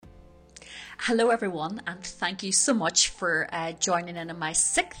Hello everyone, and thank you so much for joining in on my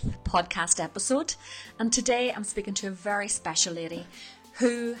 6th podcast episode. And today I'm speaking to a very special lady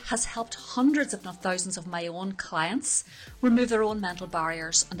who has helped hundreds if not thousands of my own clients remove their own mental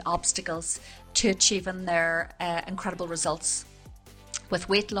barriers and obstacles to achieving their incredible results with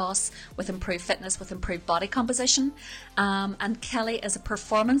weight loss, with improved fitness, with improved body composition. And Kelley is a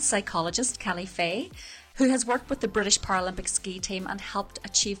performance psychologist, Kelley Fay, who has worked with the British Paralympic Ski Team and helped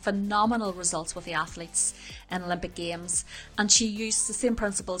achieve phenomenal results with the athletes in Olympic Games. And she used the same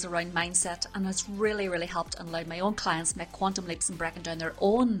principles around mindset and has really helped and allowed my own clients make quantum leaps in breaking down their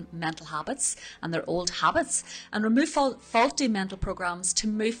own mental habits and their old habits and remove faulty mental programs to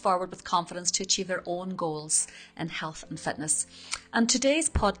move forward with confidence to achieve their own goals in health and fitness. And today's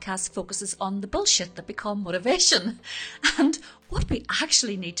podcast focuses on the bullshit that become motivation and what we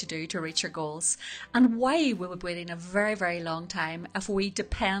actually need to do to reach our goals, and why we would be waiting a very long time if we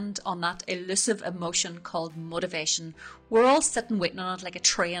depend on that elusive emotion called motivation. We're all sitting waiting on it like a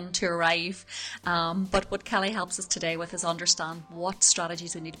train to arrive. But what Kelley helps us today with is understand what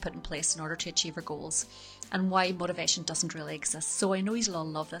strategies we need to put in place in order to achieve our goals and why motivation doesn't really exist. So I know you'll all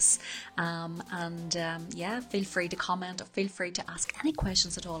love this. Feel free to comment or feel free to ask any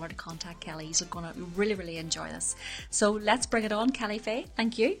questions at all or to contact Kelley. You're going to really enjoy this. So let's bring it on, Kelley Fay.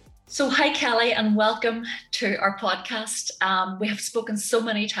 Thank you. So hi, Kelley, and welcome to our podcast. We have spoken so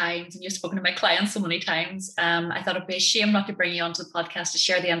many times and you've spoken to my clients so many times. I thought it'd be a shame not to bring you onto the podcast to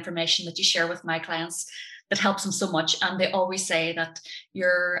share the information that you share with my clients that helps them so much. And they always say that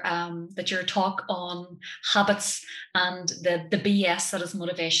your talk on habits and the BS that is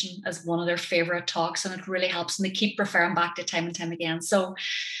motivation is one of their favorite talks, and it really helps. And they keep referring back to time and time again. So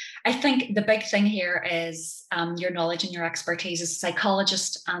I think the big thing here is your knowledge and your expertise as a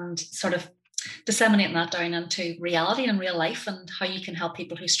psychologist and sort of disseminating that down into reality and real life and how you can help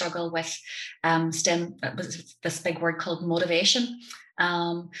people who struggle with this big word called motivation.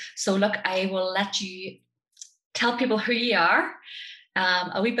 So look, I will let you tell people who you are,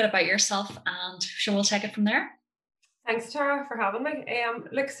 a wee bit about yourself, and sure, we'll take it from there. Thanks, Tara, for having me.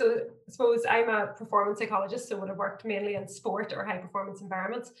 So I suppose I'm a performance psychologist, so would have worked mainly in sport or high performance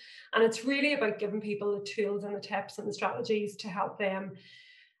environments. And it's really about giving people the tools and the tips and the strategies to help them,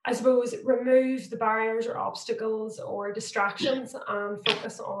 I suppose, remove the barriers or obstacles or distractions and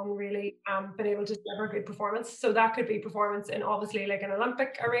focus on really being able to deliver good performance. So that could be performance in obviously like an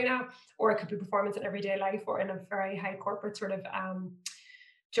Olympic arena, or it could be performance in everyday life or in a very high corporate sort of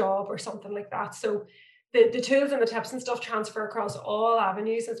job or something like that. So the tools and the tips and stuff transfer across all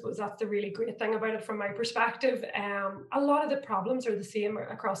avenues. I suppose that's the really great thing about it from my perspective. A lot of the problems are the same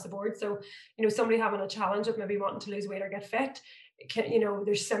across the board. So, somebody having a challenge of maybe wanting to lose weight or get fit,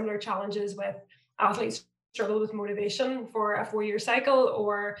 there's similar challenges with athletes struggle with motivation for a 4-year cycle,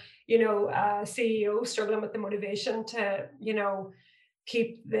 or, a CEO struggling with the motivation to,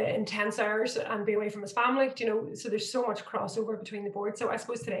 keep the intense hours and be away from his family, so there's so much crossover between the board. So I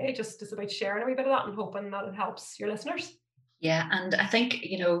suppose today just is about sharing a wee bit of that and hoping that it helps your listeners. Yeah, and I think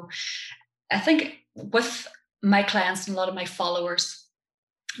with my clients and a lot of my followers,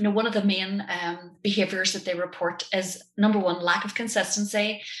 one of the main behaviors that they report is, number one, lack of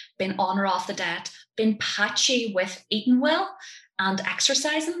consistency, being on or off the diet, being patchy with eating well and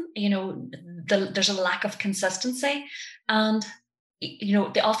exercising. There's a lack of consistency, and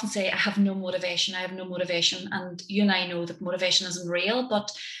they often say, I have no motivation. And you and I know that motivation isn't real,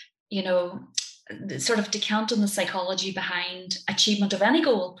 but, sort of decant on the psychology behind achievement of any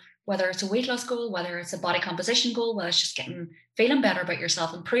goal, whether it's a weight loss goal, whether it's a body composition goal, whether it's just feeling better about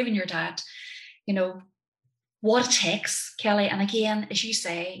yourself, improving your diet, what it takes, Kelley. And again, as you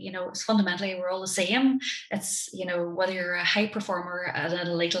say, it's fundamentally, we're all the same. It's, whether you're a high performer at an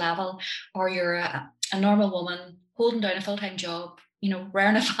elite level or you're a normal woman holding down a full-time job,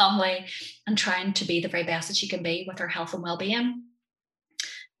 rearing a family and trying to be the very best that she can be with her health and well-being.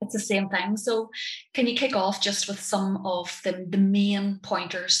 It's the same thing. So can you kick off just with some of the main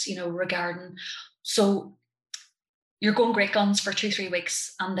pointers, regarding, so you're going great guns for 2-3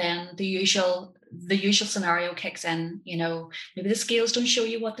 weeks and then the usual scenario kicks in, maybe the scales don't show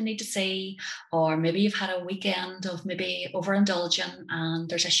you what they need to see, or maybe you've had a weekend of maybe overindulging and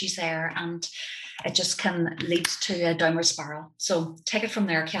there's issues there, and it just can lead to a downward spiral. So take it from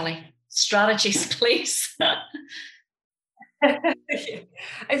there, Kelley. Strategies, please.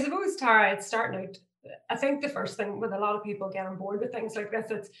 I suppose, Tara, it's starting out, I think the first thing with a lot of people get on board with things like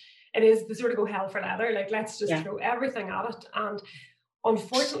this, it is the sort of go hell for leather, like let's just throw everything at it. And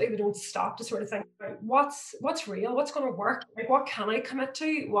unfortunately they don't stop to sort of think about what's real, what's going to work, like what can I commit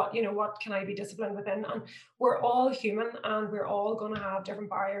to, what can I be disciplined within. And we're all human, and we're all going to have different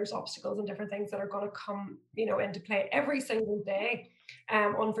barriers, obstacles, and different things that are going to come into play every single day,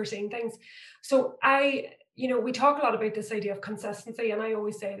 unforeseen things. So we talk a lot about this idea of consistency, and I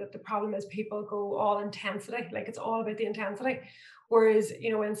always say that the problem is people go all intensity, like it's all about the intensity. Whereas,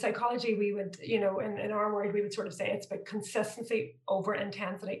 in psychology, we would, in our world, we would sort of say it's about consistency over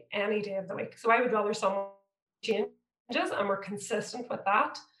intensity any day of the week. So I would rather someone changes and we're consistent with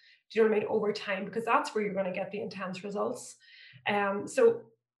that. Do you know what I mean? Over time, because that's where you're going to get the intense results. So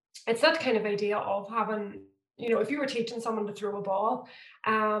it's that kind of idea of having, if you were teaching someone to throw a ball,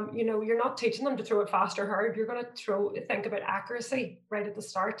 you're not teaching them to throw it fast or hard. You're going to think about accuracy right at the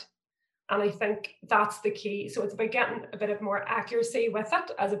start. And I think that's the key. So it's about getting a bit of more accuracy with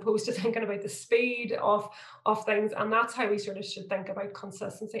it, as opposed to thinking about the speed of things. And that's how we sort of should think about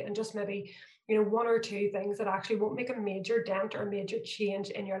consistency, and just maybe, one or two things that actually won't make a major dent or major change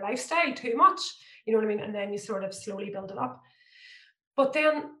in your lifestyle too much. You know what I mean? And then you sort of slowly build it up. But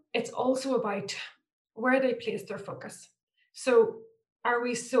then it's also about where they place their focus. So are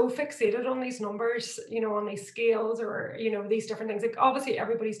we so fixated on these numbers, on these scales, or, these different things? Like, obviously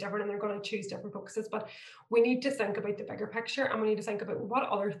everybody's different and they're going to choose different focuses, but we need to think about the bigger picture, and we need to think about what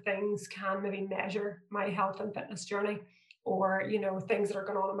other things can maybe measure my health and fitness journey, or, things that are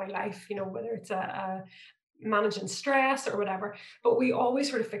going on in my life, whether it's a managing stress or whatever. But we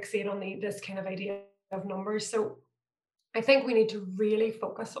always sort of fixate on this kind of idea of numbers. So I think we need to really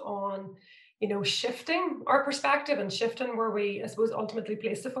focus on, shifting our perspective and shifting where we, I suppose, ultimately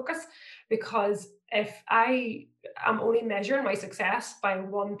place the focus. Because if I am only measuring my success by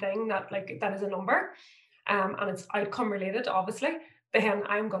one thing that is a number, and it's outcome related, obviously, then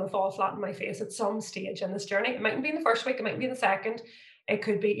I'm going to fall flat on my face at some stage in this journey. It mightn't be in the first week, it might be in the second, it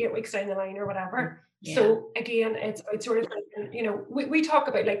could be 8 weeks down the line or whatever. Yeah. So again, it's sort of, we talk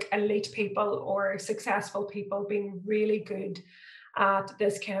about like elite people or successful people being really good at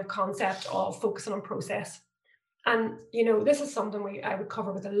this kind of concept of focusing on process. And, this is something I would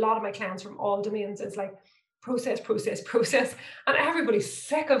cover with a lot of my clients from all domains, is like process. And everybody's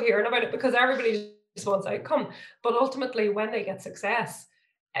sick of hearing about it, because everybody just wants outcome. But ultimately, when they get success,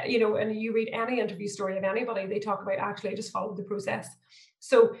 and you read any interview story of anybody, they talk about actually just follow the process.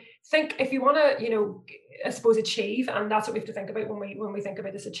 So think, if you want to, I suppose, achieve, and that's what we have to think about when we think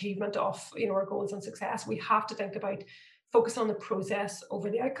about this achievement of, our goals and success, we have to think about focus on the process over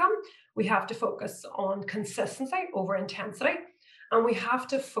the outcome. We have to focus on consistency over intensity. And we have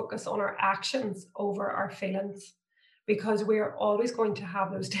to focus on our actions over our feelings, because we're always going to have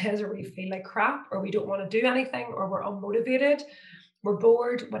those days where we feel like crap, or we don't want to do anything, or we're unmotivated, we're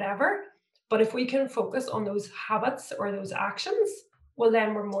bored, whatever. But if we can focus on those habits or those actions, well,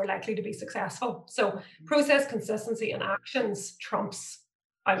 then we're more likely to be successful. So process, consistency, and actions trumps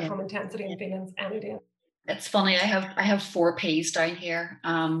outcome, intensity, and feelings any day. It's funny, I have 4 P's down here,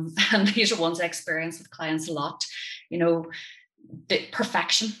 and these are ones I experience with clients a lot. The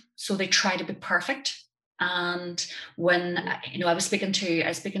perfection. So they try to be perfect. And when I was speaking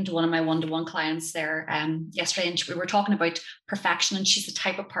to one of my one-to-one clients there yesterday, and we were talking about perfection, and she's the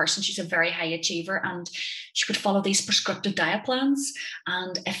type of person, she's a very high achiever, and she would follow these prescriptive diet plans.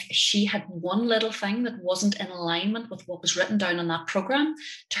 And if she had one little thing that wasn't in alignment with what was written down on that program,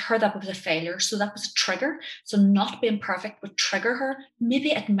 to her that was a failure. So that was a trigger. So not being perfect would trigger her.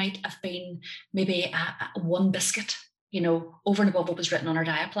 Maybe it might have been one biscuit, over and above what was written on her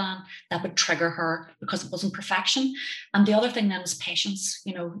diet plan, that would trigger her, because it wasn't perfection. And the other thing then was patience,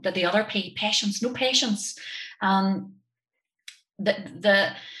 that the other P, patience, no patience. And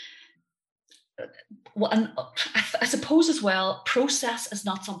I suppose as well, process is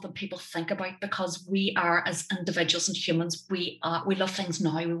not something people think about, because we are, as individuals and humans, we love things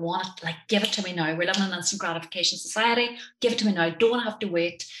now. We want it, like, give it to me now. We live in an instant gratification society. Give it to me now. Don't want to have to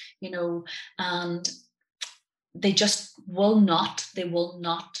wait, and they just will not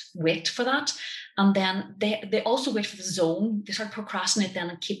wait for that. And then they also wait for the zone. They start procrastinate then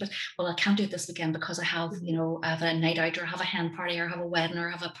and keep it. Well, I can't do it this weekend because I have, I have a night out, or have a hen party, or have a wedding, or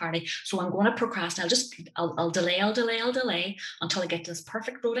have a party. So I'm going to procrastinate. I'll delay until I get to this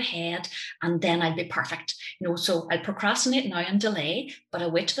perfect road ahead, and then I'll be perfect. So I'll procrastinate now and delay, but I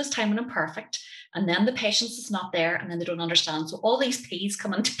wait to this time when I'm perfect. And then the patience is not there, and then they don't understand. So all these P's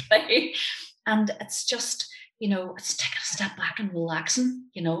come into play, and it's just, it's taking a step back and relaxing,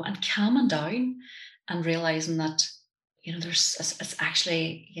 and calming down, and realizing that, it's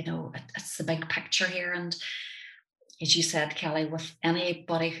actually, it's the big picture here. And as you said, Kelley, with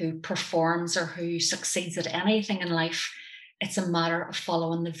anybody who performs or who succeeds at anything in life, it's a matter of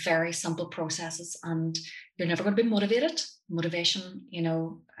following the very simple processes, and you're never going to be motivated. Motivation,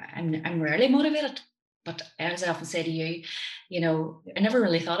 I'm rarely motivated, but as I often say to you, I never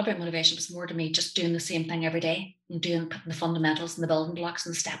really thought about motivation. It was more to me just doing the same thing every day and putting the fundamentals and the building blocks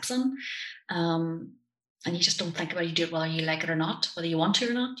and the steps in. And you just don't think about it. You do it whether you like it or not, whether you want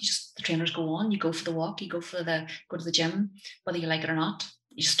to or not. The trainers go on, you go for the walk, you go to the gym, whether you like it or not.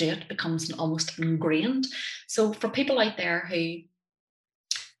 You just do it. It becomes almost ingrained. So for people out there who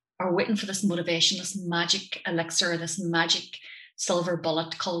are waiting for this motivation, this magic elixir, this magic silver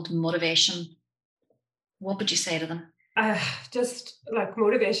bullet called motivation, what would you say to them? Just like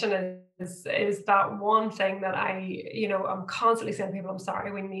motivation is that one thing that I'm constantly saying to people, I'm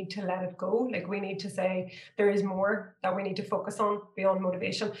sorry, we need to let it go. Like, we need to say there is more that we need to focus on beyond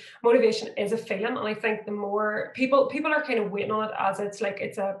motivation. Motivation is a feeling, and I think the more people are kind of waiting on it as it's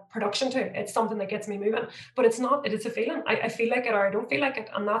a production tool. It's something that gets me moving, but it's not. It is a feeling. I feel like it or I don't feel like it,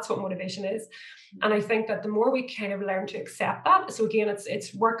 and that's what motivation is. And I think that the more we kind of learn to accept that, so again,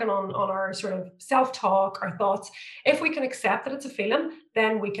 it's working on our sort of self-talk, our thoughts. If we can accept that it's a feeling,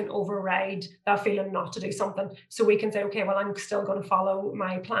 then we can override that feeling not to do something. So we can say, okay, well, I'm still going to follow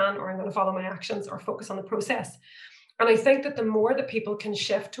my plan, or I'm going to follow my actions, or focus on the process. And I think that the more that people can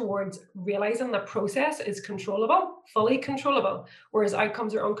shift towards realizing that process is controllable, fully controllable, whereas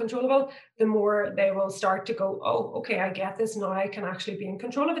outcomes are uncontrollable, the more they will start to go, oh, okay, I get this. Now I can actually be in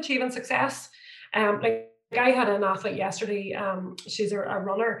control of achieving success. Like I had an athlete yesterday, she's a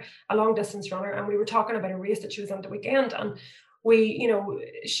runner, a long distance runner, and we were talking about a race that she was on the weekend, and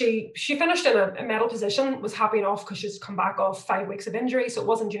she finished in a medal position, was happy enough because she's come back off 5 weeks of injury, so it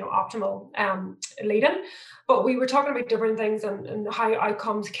wasn't optimal lead-in. But we were talking about different things and how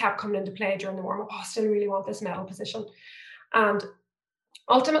outcomes kept coming into play during the warm-up. I still really want this medal position. And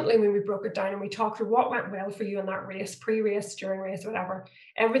ultimately, when we broke it down and we talked through what went well for you in that race, pre-race, during race, whatever,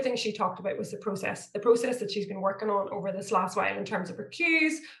 everything she talked about was the process that she's been working on over this last while in terms of her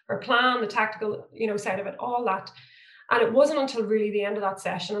cues, her plan, the tactical, side of it, all that. And it wasn't until really the end of that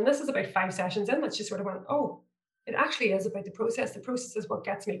session, and this is about 5 sessions in, that she sort of went, oh, it actually is about the process. The process is what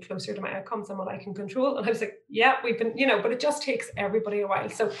gets me closer to my outcomes and what I can control. And I was like, yeah, we've been, but it just takes everybody a while.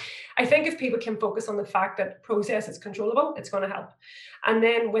 So I think if people can focus on the fact that process is controllable, it's going to help. And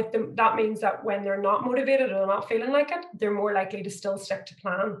then with them, that means that when they're not motivated or they're not feeling like it, they're more likely to still stick to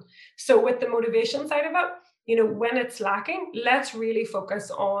plan. So with the motivation side of it, when it's lacking, let's really focus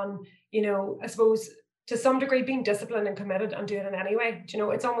on, I suppose, to some degree, being disciplined and committed and doing it anyway.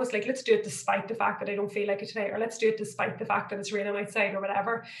 It's almost like, let's do it despite the fact that I don't feel like it today, or let's do it despite the fact that it's raining outside or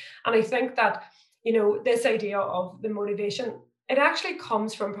whatever. And I think that, this idea of the motivation, it actually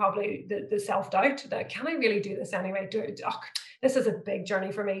comes from probably the self-doubt that, can I really do this anyway? This is a big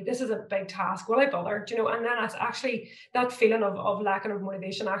journey for me. This is a big task. Will I bother? And then that's actually, that feeling of lacking of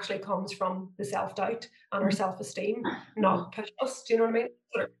motivation actually comes from the self-doubt and our self-esteem, not push us. Do you know what I mean?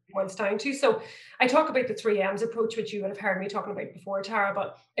 What it boils down to. So I talk about the 3 M's approach, which you would have heard me talking about before, Tara,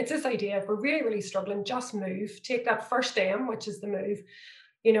 but it's this idea, if we're really, really struggling, just move. Take that first M, which is the move.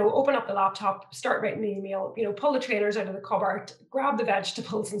 Open up the laptop, start writing the email, pull the trainers out of the cupboard, grab the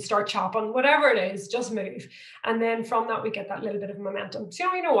vegetables and start chopping, whatever it is, just move. And then from that, we get that little bit of momentum.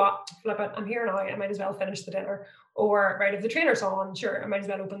 So, you know what, flip it, I'm here now, I might as well finish the dinner. Or, right, if the trainer's on, sure, I might as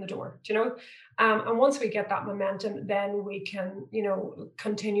well open the door, And once we get that momentum, then we can,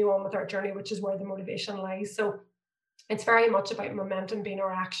 continue on with our journey, which is where the motivation lies. So it's very much about momentum being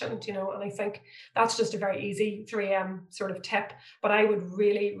our action, and I think that's just a very easy 3M sort of tip. But I would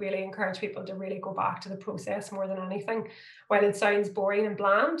really, really encourage people to really go back to the process more than anything. While it sounds boring and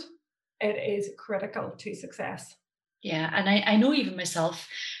bland, it is critical to success. Yeah, and I know even myself,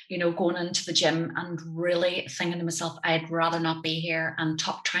 going into the gym and really thinking to myself, I'd rather not be here, and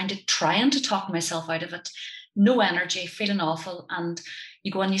trying to talk myself out of it. No energy, feeling awful, and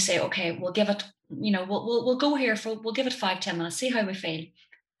you go and you say, okay, we'll give it. We'll go here we'll give it 5-10 minutes, see how we feel,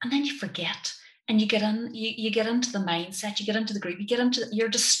 and then you forget, and you get into the mindset, you get into the group, you're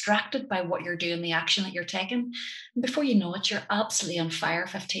distracted by what you're doing, the action that you're taking, and before you know it, you're absolutely on fire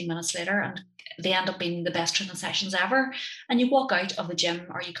 15 minutes later, and they end up being the best training sessions ever. And you walk out of the gym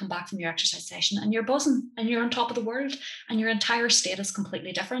or you come back from your exercise session and you're buzzing and you're on top of the world and your entire state is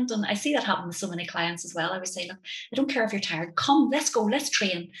completely different. And I see that happen with so many clients as well. I would say, look, I don't care if you're tired, come, let's go, let's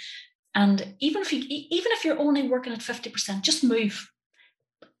train. And even if you're only working at 50%, just move.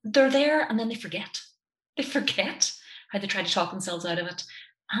 They're there and then they forget how they try to talk themselves out of it.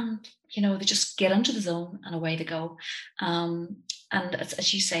 And, they just get into the zone and away they go. And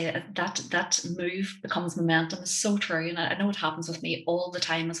as you say, that move becomes momentum is so true. And I know it happens with me all the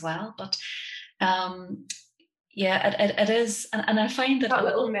time as well. But Yeah, it is. And I find that, That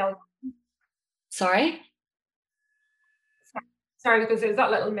little Mel. sorry? Sorry, because there's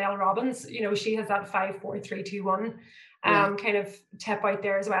that little Mel Robbins, you know, she has that 5, 4, 3, 2, 1 Yeah. kind of tip out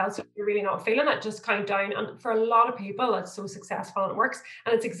there as well. So if you're really not feeling it, just count down. And for a lot of people, it's so successful and it works.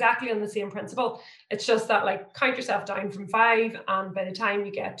 And it's exactly on the same principle. It's just that, like, count yourself down from 5, and by the time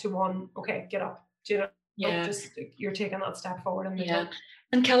you get to 1, okay, get up. Do you know? Yeah. Just you're taking that step forward and moving. Yeah.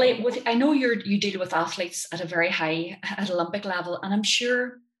 And Kelley, I know you deal with athletes at a very high, at Olympic level, and I'm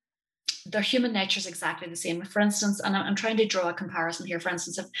sure their human nature is exactly the same. For instance, and I'm trying to draw a comparison here. For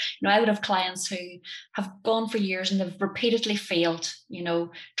instance, if I would have clients who have gone for years and they've repeatedly failed,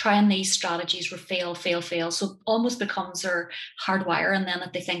 trying these strategies, were fail. So it almost becomes their hardwire, and then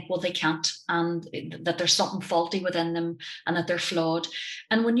that they think, well, they can't, and that there's something faulty within them, and that they're flawed.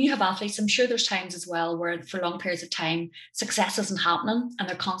 And when you have athletes, I'm sure there's times as well where for long periods of time success isn't happening and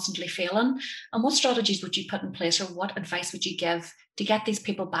they're constantly failing. And what strategies would you put in place, or what advice would you give to get these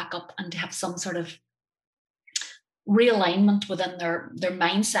people back up and to have some sort of realignment within their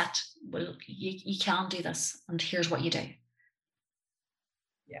mindset? Well, you can do this, and here's what you do.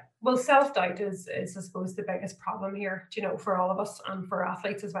 Yeah, well, self-doubt is I suppose the biggest problem here, for all of us and for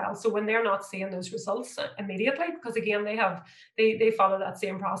athletes as well. So when they're not seeing those results immediately, because again, they follow that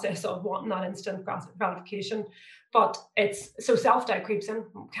same process of wanting that instant gratification, but so self-doubt creeps in.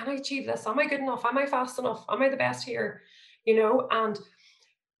 Can I achieve this? Am I good enough? Am I fast enough? Am I the best here? And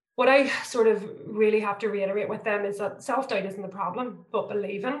what I sort of really have to reiterate with them is that self-doubt isn't the problem, but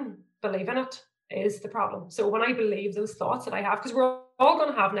believing it is the problem. So when I believe those thoughts that I have, because we're all going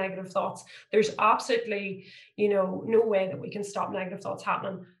to have negative thoughts, there's absolutely, no way that we can stop negative thoughts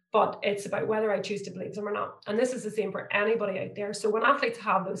happening. But it's about whether I choose to believe them or not. And this is the same for anybody out there. So when athletes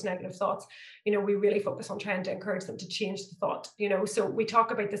have those negative thoughts, we really focus on trying to encourage them to change the thought, so we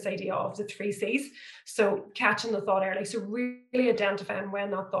talk about this idea of the 3 C's. So catching the thought early. So really identifying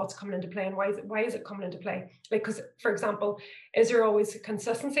when that thought's coming into play and why is it coming into play? Because, for example, is there always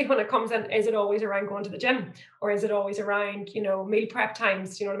consistency when it comes in? Is it always around going to the gym? Or is it always around, meal prep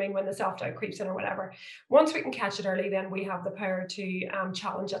times, when the self-doubt creeps in or whatever? Once we can catch it early, then we have the power to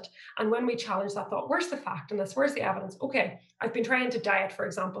challenge it. And when we challenge that thought, where's the fact in this? Where's the evidence? Okay, I've been trying to diet, for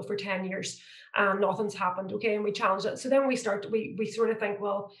example, for 10 years and nothing's happened. Okay, and we challenge it. So then we sort of think,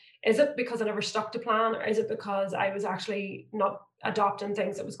 well, is it because I never stuck to plan, or is it because I was actually not adopting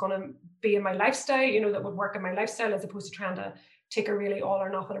things that was going to be in my lifestyle, that would work in my lifestyle, as opposed to trying to take a really all or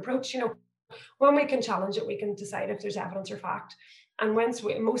nothing approach? When we can challenge it, we can decide if there's evidence or fact. And most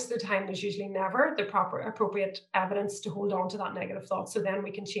of the time, there's usually never the proper appropriate evidence to hold on to that negative thought. So then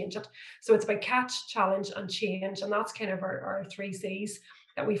we can change it. So it's about catch, challenge, and change. And that's kind of our 3 C's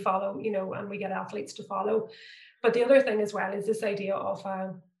that we follow, and we get athletes to follow. But the other thing as well is this idea of,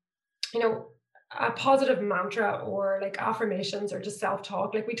 a positive mantra, or like affirmations, or just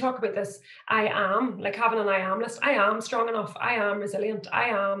self-talk. Like we talk about this, I am, like having an I am list. I am strong enough. I am resilient. I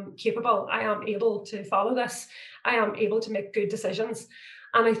am capable. I am able to follow this. I am able to make good decisions.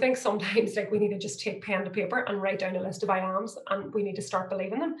 And I think sometimes, like, we need to just take pen to paper and write down a list of I ams, and we need to start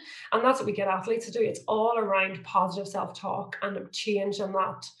believing them. And that's what we get athletes to do. It's all around positive self-talk and changing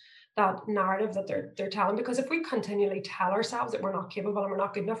that narrative that they're telling. Because if we continually tell ourselves that we're not capable and we're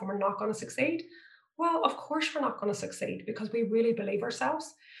not good enough and we're not going to succeed, well, of course we're not going to succeed, because we really believe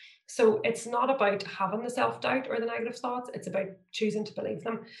ourselves. So it's not about having the self-doubt or the negative thoughts. It's about choosing to believe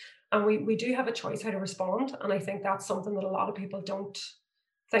them. And we do have a choice how to respond. And I think that's something that a lot of people don't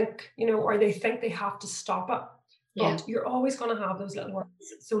think, or they think they have to stop it. Yeah. But you're always going to have those little words.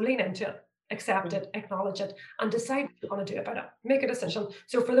 So lean into it, accept it, acknowledge it, and decide what you're going to do about it. Make a decision.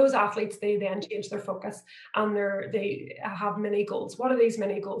 So for those athletes, they then change their focus, and they have mini goals. What are these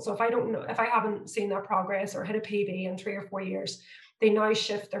mini goals? So if I haven't seen that progress or hit a PB in 3 or 4 years, they now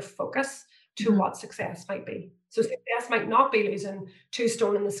shift their focus to what success might be. So success might not be losing 2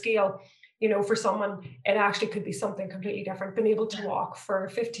 stone in the scale. For someone, it actually could be something completely different. Being able to walk for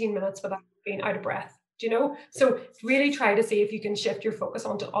 15 minutes without being out of breath. So really try to see if you can shift your focus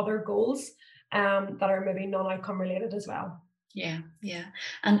onto other goals that are maybe non-outcome related as well. Yeah.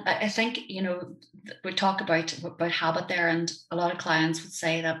 And I think, we talk about habit there, and a lot of clients would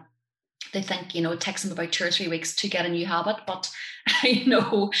say that they think, it takes them about 2 or 3 weeks to get a new habit, but I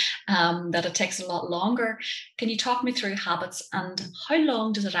know that it takes a lot longer. Can you talk me through habits, and how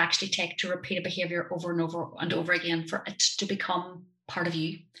long does it actually take to repeat a behavior over and over and over again for it to become part of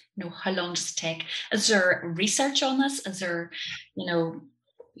you? How long does it take? Is there research on this? Is there,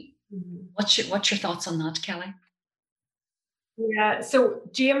 what's your thoughts on that, Kelley? Yeah, so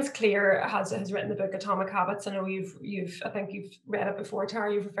James Clear has written the book Atomic Habits. I know I think you've read it before,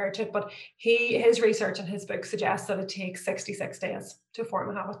 Tara, you've referred to it, but his research in his book suggests that it takes 66 days to form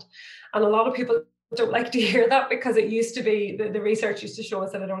a habit. And a lot of people don't like to hear that, because it used to be, the research used to show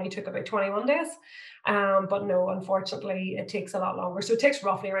us that it only took about 21 days. But no, unfortunately, it takes a lot longer. So it takes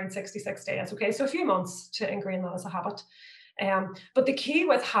roughly around 66 days. Okay, so a few months to ingrain that as a habit. But the key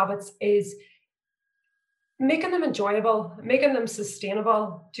with habits is making them enjoyable, making them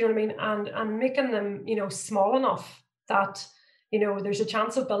sustainable. Do you know what I mean? And making them, small enough that, there's a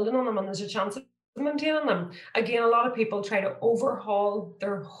chance of building on them, and there's a chance of maintaining them. Again, a lot of people try to overhaul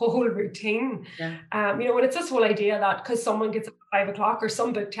their whole routine. Yeah. And it's this whole idea that because someone gets up at 5 o'clock, or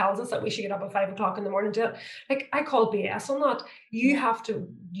some book tells us that we should get up at 5 o'clock in the morning to, like, I call BS on that. You have to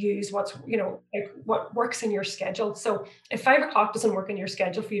use what's, like what works in your schedule. So if 5 o'clock doesn't work in your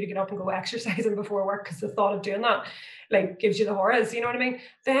schedule for you to get up and go exercising before work, because the thought of doing that like gives you the horrors, you know what I mean?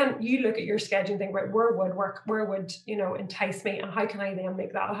 Then you look at your schedule and think, right, where would work, where would, entice me, and how can I then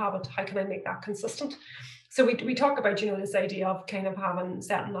make that a habit? How can I make that consistent? So we talk about, this idea of kind of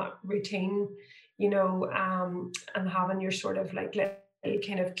setting that routine, and having your sort of like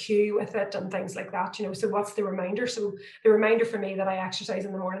kind of cue with it and things like that, so what's the reminder? So the reminder for me that I exercise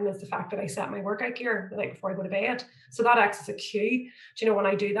in the morning is the fact that I set my workout gear the night before I go to bed. So that acts as a cue, when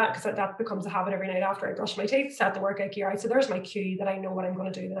I do that, because that becomes a habit every night after I brush my teeth, set the workout gear out. So there's my cue that I know what I'm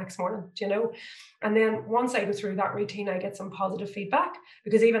going to do the next morning, and then once I go through that routine, I get some positive feedback,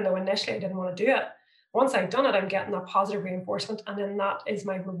 because even though initially I didn't want to do it, once I've done it, I'm getting that positive reinforcement, and then that is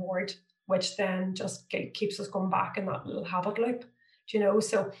my reward, which then just keeps us going back in that little habit loop.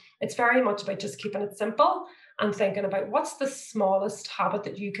 So it's very much about just keeping it simple and thinking about what's the smallest habit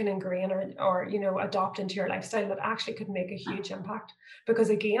that you can ingrain or adopt into your lifestyle that actually could make a huge impact. Because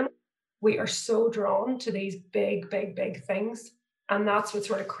again, we are so drawn to these big things. And that's what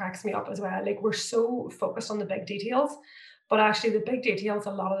sort of cracks me up as well. Like, we're so focused on the big details, but actually the big details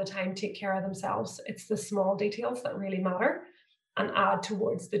a lot of the time take care of themselves. It's the small details that really matter and add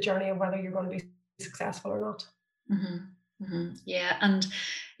towards the journey of whether you're going to be successful or not. Mm-hmm. Mm-hmm. Yeah. And,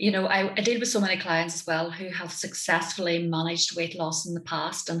 I deal with so many clients as well who have successfully managed weight loss in the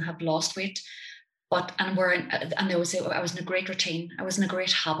past and have lost weight, and they would say, I was in a great routine. I was in a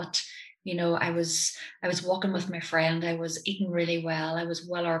great habit. I was walking with my friend. I was eating really well. I was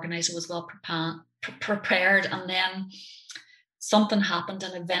well organized. I was well prepared. And then something happened,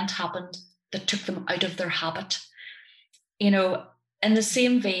 an event happened that took them out of their habit. In the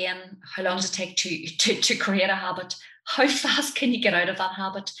same vein, how long does it take to create a habit? How fast can you get out of that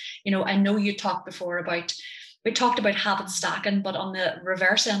habit? I know you talked before we talked about habit stacking, but on the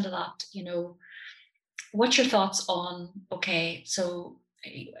reverse end of that, what's your thoughts on, okay, so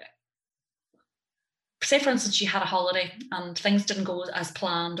say for instance, you had a holiday and things didn't go as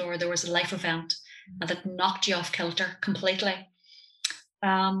planned, or there was a life event that knocked you off kilter completely.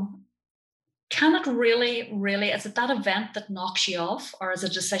 Can it really, is it that event that knocks you off, or is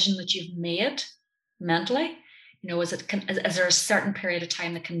it a decision that you've made mentally? Is there a certain period of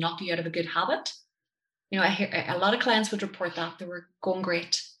time that can knock you out of a good habit? I hear a lot of clients would report that they were going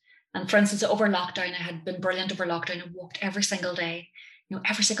great. And for instance, over lockdown, I had been brilliant over lockdown. I walked every single day.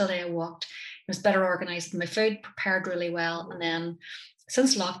 Every single day I walked. I was better organized. My food prepared really well. And then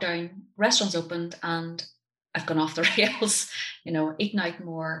since lockdown, restaurants opened and I've gone off the rails, eating out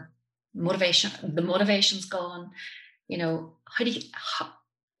more. The motivation's gone. How do you,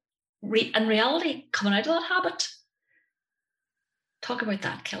 in reality, coming out of that habit? Talk about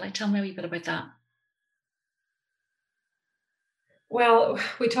that, Kelley. Tell me a wee bit about that. Well,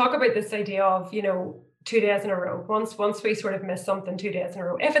 we talk about this idea of, 2 days in a row. Once we sort of miss something 2 days in a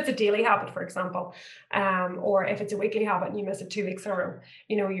row, if it's a daily habit, for example, or if it's a weekly habit and you miss it 2 weeks in a row,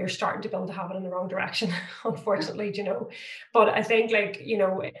 you're starting to build a habit in the wrong direction, unfortunately, But I think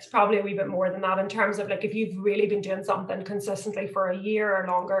it's probably a wee bit more than that in terms of if you've really been doing something consistently for a year or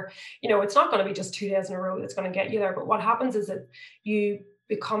longer, it's not going to be just 2 days in a row that's going to get you there. But what happens is that you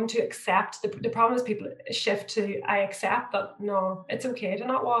become to accept the problem is people shift to I accept that no, it's okay to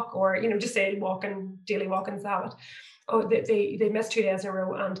not walk, or just say daily walking habit. Oh, they miss 2 days in a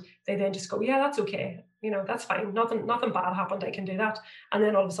row and they then just go, yeah, that's okay, that's fine, nothing bad happened, I can do that. And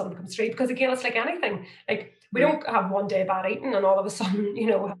then all of a sudden it comes straight, because again, it's like anything, we don't have one day bad eating and all of a sudden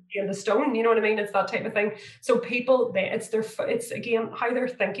have gained the stone, you know what I mean? It's that type of thing. So people, it's again how they're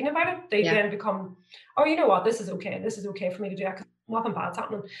thinking about it. They then become, oh, you know what, this is okay for me to do that, nothing bad's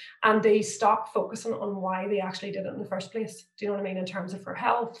happening, and they stop focusing on why they actually did it in the first place. Do you know what I mean? In terms of for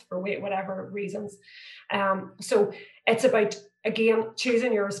health, for weight, whatever reasons. So it's about again,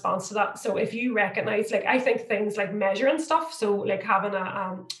 choosing your response to that. So if you recognize, like, I think things like measuring stuff, so like having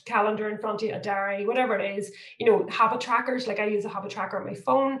a calendar in front of you, a diary, whatever it is, habit trackers, like I use a habit tracker on my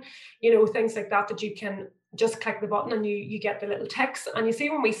phone, things like that, that you can just click the button and you get the little ticks. And you see,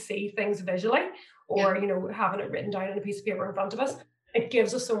 when we see things visually, or having it written down on a piece of paper in front of us, it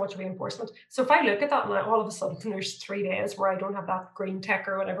gives us so much reinforcement. So if I look at that and all of a sudden there's 3 days where I don't have that green tick,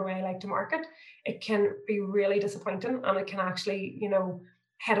 or whatever way I like to mark it, it can be really disappointing, and it can actually,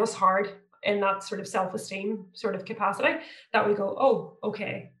 hit us hard in that sort of self-esteem sort of capacity, that we go, oh,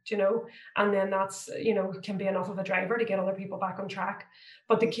 okay, and then that's, can be enough of a driver to get other people back on track.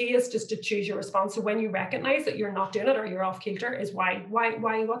 But the key is just to choose your response. So when you recognize that you're not doing it, or you're off kilter, is why,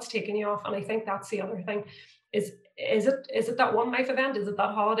 what's taking you off? And I think that's the other thing is it that one life event? Is it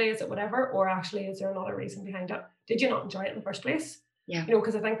that holiday? Is it whatever? Or actually, is there another reason behind it? Did you not enjoy it in the first place? Yeah.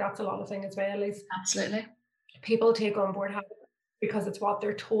 Because I think that's a lot of thing as well, is absolutely, people take on board habits because it's what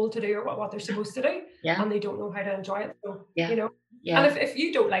they're told to do, or what they're supposed to do, and they don't know how to enjoy it. So, and if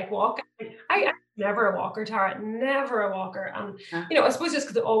you don't like walking, I'm never a walker, Tara, never a walker. And, I suppose just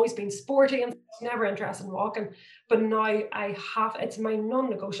because I've always been sporty and never interested in walking. But now it's my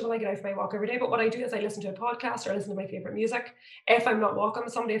non-negotiable. I get out for my walk every day. But what I do is I listen to a podcast, or listen to my favorite music. If I'm not walking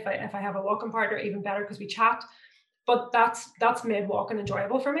with somebody, if I have a walking partner, even better, because we chat. But that's made walking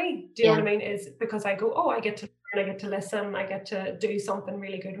enjoyable for me. Do you know what I mean? Is because I go, oh, I get to learn, I get to listen, I get to do something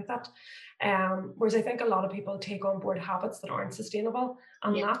really good with it. Whereas I think a lot of people take on board habits that aren't sustainable,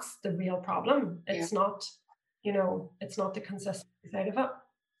 and that's the real problem. It's not, it's not the consistency side of it.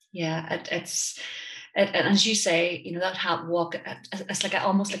 Yeah, and as you say, that walk, it's like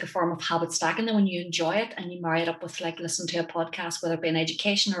almost like a form of habit stacking. And when you enjoy it and you marry it up with, like, listening to a podcast, whether it be an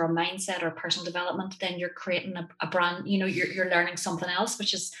education or a mindset or personal development, then you're creating a brand, you're learning something else,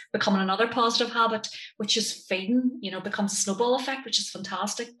 which is becoming another positive habit, which is feeding, becomes a snowball effect, which is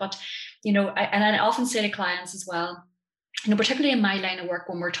fantastic. But, I often say to clients as well, particularly in my line of work,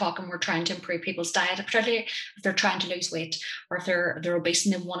 when we're trying to improve people's diet, particularly if they're trying to lose weight, or if they're obese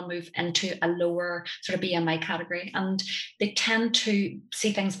and they want to move into a lower sort of BMI category, and they tend to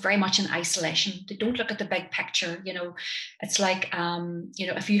see things very much in isolation. They don't look at the big picture. It's like,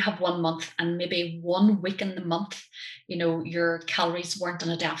 if you have 1 month and maybe 1 week in the month, your calories weren't in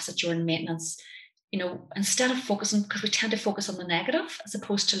a deficit, you're in maintenance. Instead of focusing, because we tend to focus on the negative as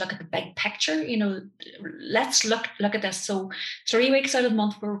opposed to look at the big picture, let's look at this. So 3 weeks out of the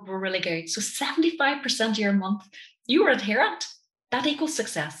month, we're really good. So 75% of your month, you were adherent. That equals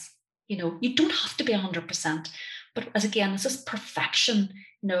success. You don't have to be 100%. But as again, it's just perfection,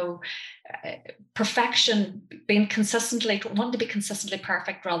 perfection, being consistently, wanting to be consistently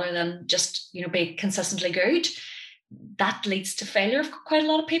perfect rather than just, be consistently good. That leads to failure for quite a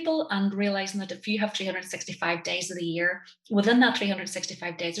lot of people, and realizing that if you have 365 days of the year, within that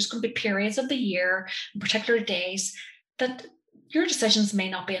 365 days, there's going to be periods of the year, particular days, that your decisions may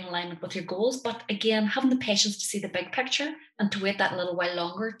not be in alignment with your goals. But again, having the patience to see the big picture and to wait that little while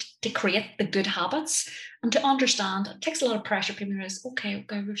longer to create the good habits, and to understand, it takes a lot of pressure. People realize, okay,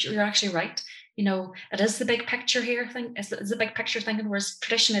 you're actually right. It is the big picture here. It's the big picture thinking, whereas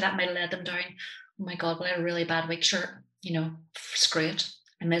traditionally that might have led them down, oh my God, well, I had a really bad week. Sure, screw it.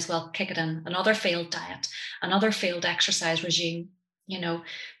 I may as well kick it in. Another failed diet, another failed exercise regime,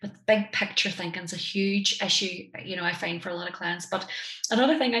 but big picture thinking is a huge issue, I find, for a lot of clients. But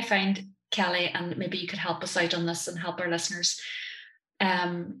another thing I find, Kelley, and maybe you could help us out on this and help our listeners,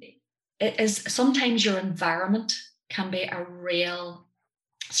 is sometimes your environment can be a real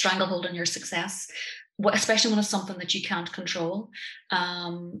stranglehold on your success, especially when it's something that you can't control,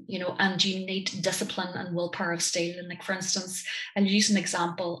 and you need discipline and willpower of steel. And, like, for instance, I'll use an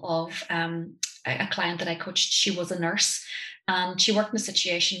example of a client that I coached. She was a nurse, and she worked in a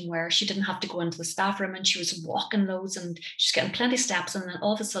situation where she didn't have to go into the staff room, and she was walking loads and she's getting plenty of steps. And then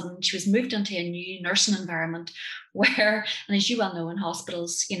all of a sudden she was moved into a new nursing environment where, and as you well know, in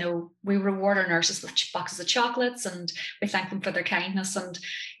hospitals, we reward our nurses with boxes of chocolates and we thank them for their kindness. And,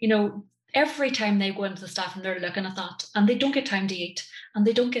 every time they go into the staff and they're looking at that, and they don't get time to eat, and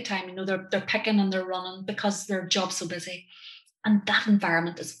they don't get time, they're picking and they're running because their job's so busy. And that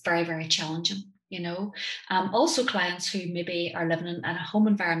environment is very, very challenging, Also, clients who maybe are living in a home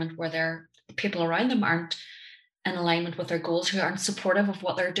environment where the people around them aren't in alignment with their goals, who aren't supportive of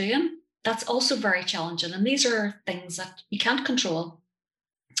what they're doing, that's also very challenging. And these are things that you can't control.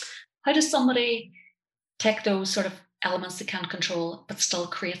 How does somebody take those sort of elements they can't control but still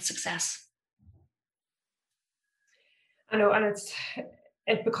create success? I know, and it's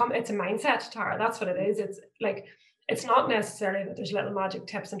a mindset, Tara. That's what it is. It's like, it's not necessarily that there's little magic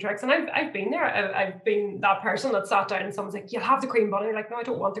tips and tricks. And I've been there. I've been that person that sat down and someone's like, you'll have the cream bun. And you're like, no, I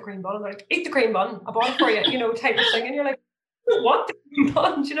don't want the cream bun. And they're like, eat the cream bun. I bought it for you, type of thing. And you're like, I don't want the cream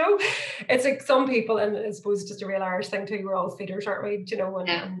bun, It's like some people, and I suppose it's just a real Irish thing too, we're all feeders, aren't we?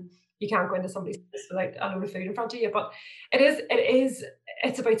 And you can't go into somebody's house without a load of food in front of you. But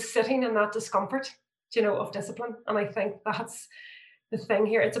it's about sitting in that discomfort, of discipline. And I think that's the thing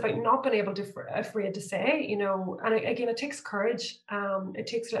here. It's about not being able to afraid to say, and again, it takes courage. It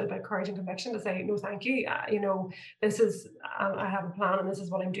takes a little bit of courage and conviction to say, no, thank you. This is, I have a plan and this is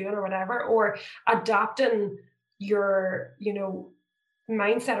what I'm doing or whatever, or adapting your,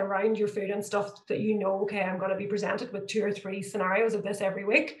 mindset around your food and stuff that, okay, I'm going to be presented with 2 or 3 scenarios of this every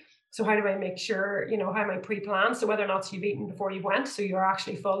week. So how do I make sure, how am I pre-planned? So whether or not you've eaten before you went, so you're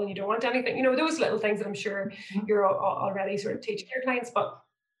actually full and you don't want anything, those little things that I'm sure you're already sort of teaching your clients. But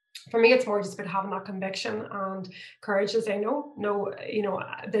for me, it's more just about having that conviction and courage to say, no,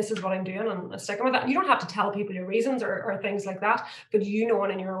 this is what I'm doing and sticking with that. And you don't have to tell people your reasons or things like that, but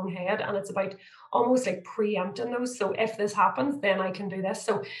one in your own head. And it's about almost like preempting those. So if this happens, then I can do this.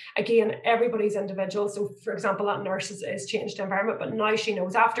 So again, everybody's individual. So for example, that nurse is changed the environment, but now she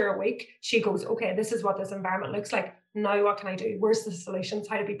knows after a week, she goes, okay, this is what this environment looks like. Now what can I do? Where's the solutions?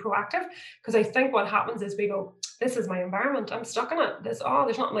 How to be proactive? Because I think what happens is we go, this is my environment. I'm stuck in it. There's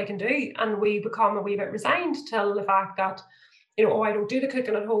nothing I can do. And we become a wee bit resigned till the fact that, I don't do the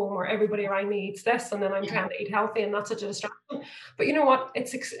cooking at home, or everybody around me eats this, and then I'm trying to eat healthy, and that's such a distraction. But you know what?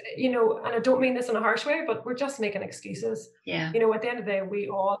 It's, and I don't mean this in a harsh way, but we're just making excuses. Yeah. At the end of the day, we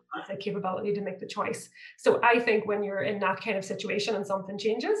all have the capability to make the choice. So I think when you're in that kind of situation and something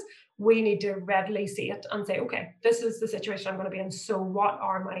changes, we need to readily see it and say, okay, this is the situation I'm going to be in. So what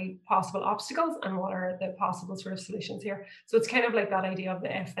are my possible obstacles and what are the possible sort of solutions here? So it's kind of like that idea of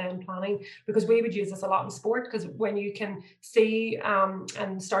the if-then planning, because we would use this a lot in sport, because when you can see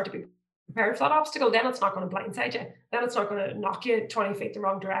and start to be prepared for that obstacle, then it's not going to blindside you. Then it's not going to knock you 20 feet the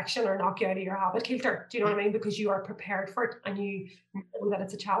wrong direction or knock you out of your habit kilter. Do you know what I mean? Because you are prepared for it and you know that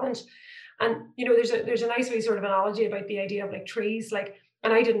it's a challenge. And, there's a nice wee sort of analogy about the idea of like trees,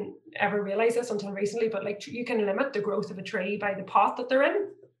 and I didn't ever realize this until recently, but like you can limit the growth of a tree by the pot that they're in,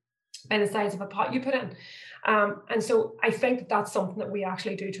 by the size of a pot you put in. And so I think that's something that we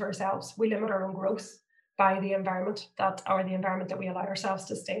actually do to ourselves. We limit our own growth by the environment that we allow ourselves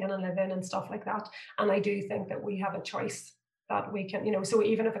to stay in and live in and stuff like that. And I do think that we have a choice that we can, so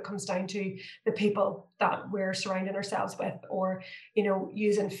even if it comes down to the people that we're surrounding ourselves with, or,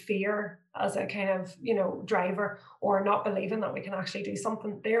 using fear as a kind of, driver, or not believing that we can actually do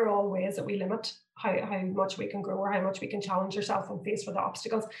something, they're all ways that we limit how much we can grow or how much we can challenge ourselves and face with the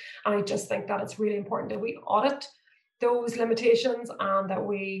obstacles. And I just think that it's really important that we audit those limitations and that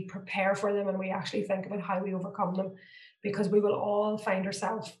we prepare for them and we actually think about how we overcome them, because we will all find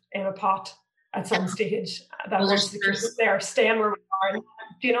ourselves in a pot at some stage that wants to keep us there, staying where we are.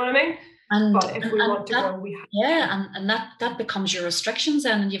 Do you know what I mean? But if we want to grow, we have and that becomes your restrictions,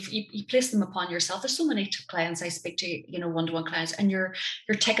 and you place them upon yourself. There's so many clients I speak to, one-to-one clients, and you're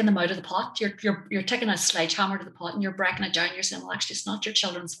taking them out of the pot. You're taking a sledgehammer to the pot and you're breaking it down. You're saying, well, actually, it's not your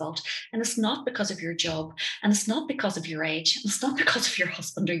children's fault, and it's not because of your job, and it's not because of your age, and it's not because of your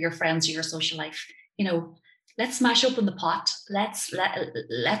husband or your friends or your social life. Let's smash open the pot. Let's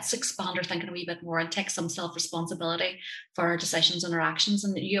expand our thinking a wee bit more and take some self-responsibility for our decisions and our actions.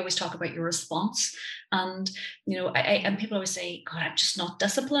 And you always talk about your response. And, and people always say, God, I'm just not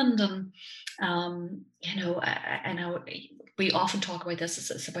disciplined. And, I know we often talk about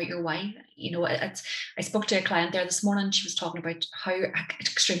this. It's about your why. I spoke to a client there this morning. She was talking about how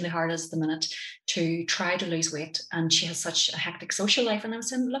extremely hard it is at the minute to try to lose weight. And she has such a hectic social life. And I was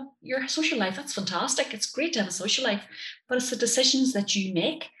saying, look, your social life, that's fantastic. It's great to have a social life, but it's the decisions that you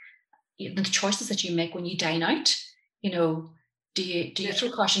make, the choices that you make when you dine out. Do you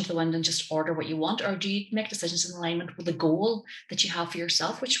throw caution to the wind and just order what you want, or do you make decisions in alignment with the goal that you have for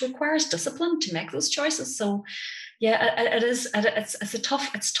yourself, which requires discipline to make those choices? So yeah, it is. It's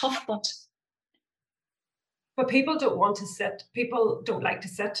tough, but people don't want to sit. People don't like to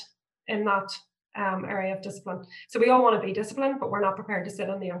sit in that area of discipline. So we all want to be disciplined, but we're not prepared to sit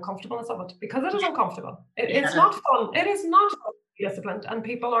in the uncomfortableness of it, because it is uncomfortable. It's not fun. It is not fun to be disciplined, and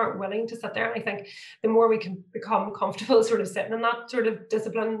people aren't willing to sit there. And I think the more we can become comfortable sort of sitting in that sort of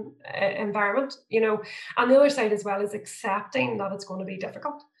discipline environment, and the other side as well is accepting that it's going to be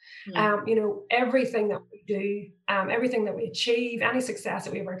difficult. Everything that we do, everything that we achieve, any success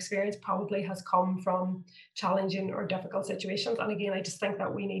that we ever experience probably has come from challenging or difficult situations. And again, I just think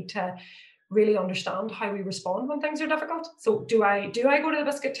that we need to really understand how we respond when things are difficult. So do I go to the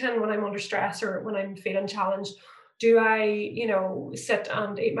biscuit tin when I'm under stress or when I'm feeling challenged? Do I, you know, sit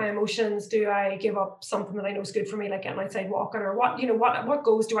and eat my emotions? Do I give up something that I know is good for me, like getting outside walking, or what, you know, what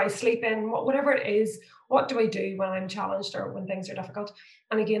goes do I sleep in? Whatever it is, what do I do when I'm challenged or when things are difficult?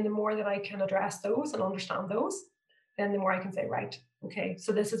 And again, the more that I can address those and understand those, then the more I can say, right, okay,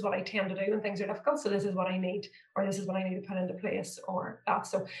 so this is what I tend to do when things are difficult. So this is what I need, or this is what I need to put into place, or that.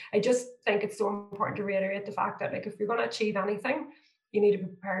 So I just think it's so important to reiterate the fact that, like, if you're going to achieve anything, you need to be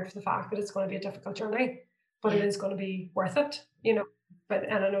prepared for the fact that it's going to be a difficult journey, but it is going to be worth it, you know. But,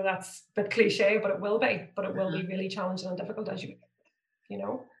 and I know that's a bit cliche, but it will be really challenging and difficult as you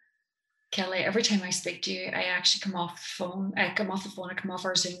know. Kelley, every time I speak to you, I actually come off the phone, I come off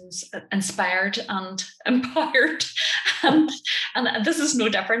our Zooms inspired and empowered. and this is no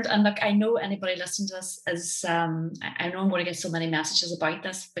different. And look, I know anybody listening to this is, I know I'm going to get so many messages about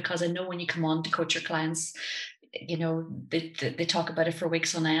this, because I know when you come on to coach your clients, you know, they talk about it for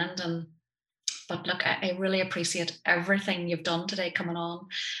weeks on end. But look, I really appreciate everything you've done today, coming on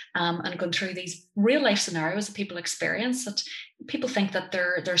and going through these real life scenarios that people experience, that people think that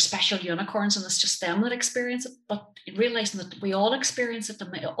they're special unicorns and it's just them that experience it, but realizing that we all experience it,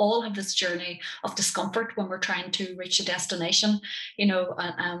 and we all have this journey of discomfort when we're trying to reach a destination, you know,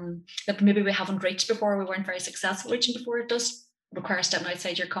 that maybe we haven't reached before, we weren't very successful reaching before. It does require stepping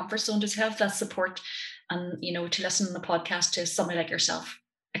outside your comfort zone to have that support, and, you know, to listen to the podcast to somebody like yourself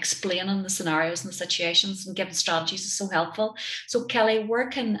explaining the scenarios and the situations and giving strategies is so helpful. So Kelley, where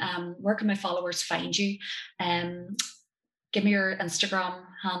can my followers find you? Give me your Instagram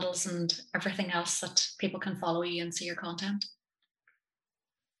handles and everything else that people can follow you and see your content.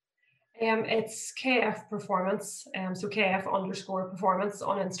 It's KF Performance, so KF_performance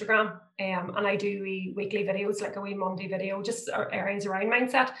on Instagram, and I do weekly videos, like a wee Monday video, just areas around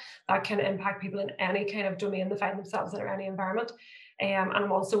mindset that can impact people in any kind of domain they find themselves in, or any environment. And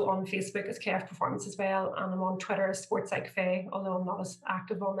I'm also on Facebook as KF Performance as well, and I'm on Twitter as Sports Psych Faye, although I'm not as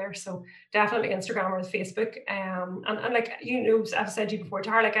active on there. So definitely Instagram or Facebook. And like, you know, as I've said to you before,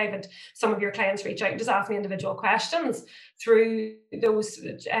 Tara, like, I've had some of your clients reach out and just ask me individual questions through those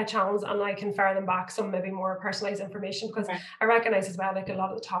channels, and I can fire them back some maybe more personalized information, because I recognize as well, like, a lot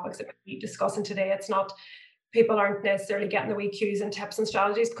of the topics that we're discussing today, it's not, people aren't necessarily getting the wee cues and tips and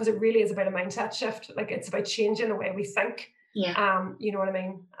strategies, because it really is about a mindset shift. Like, it's about changing the way we think. Yeah. You know what I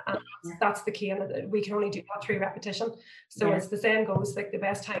mean? And that's the key, and we can only do that through repetition. So as the saying goes, like, the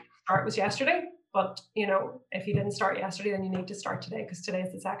best time to start was yesterday, but, you know, if you didn't start yesterday, then you need to start today, because today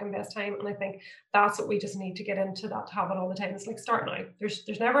is the second best time. And I think that's what we just need to get into, that habit all the time. It's like, start now. There's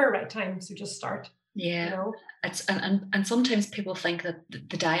never a right time, so just start. Yeah, you know? It's and sometimes people think that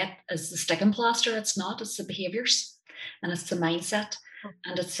the diet is the sticking plaster. It's not. It's the behaviors, and it's the mindset,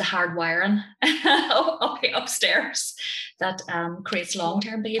 and it's the hard wiring upstairs that creates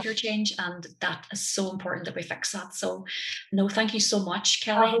long-term behavior change, and that is so important that we fix that. So, no, thank you so much,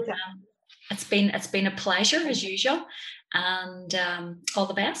 Kelley. It's been a pleasure as usual, and all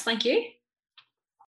the best. Thank you.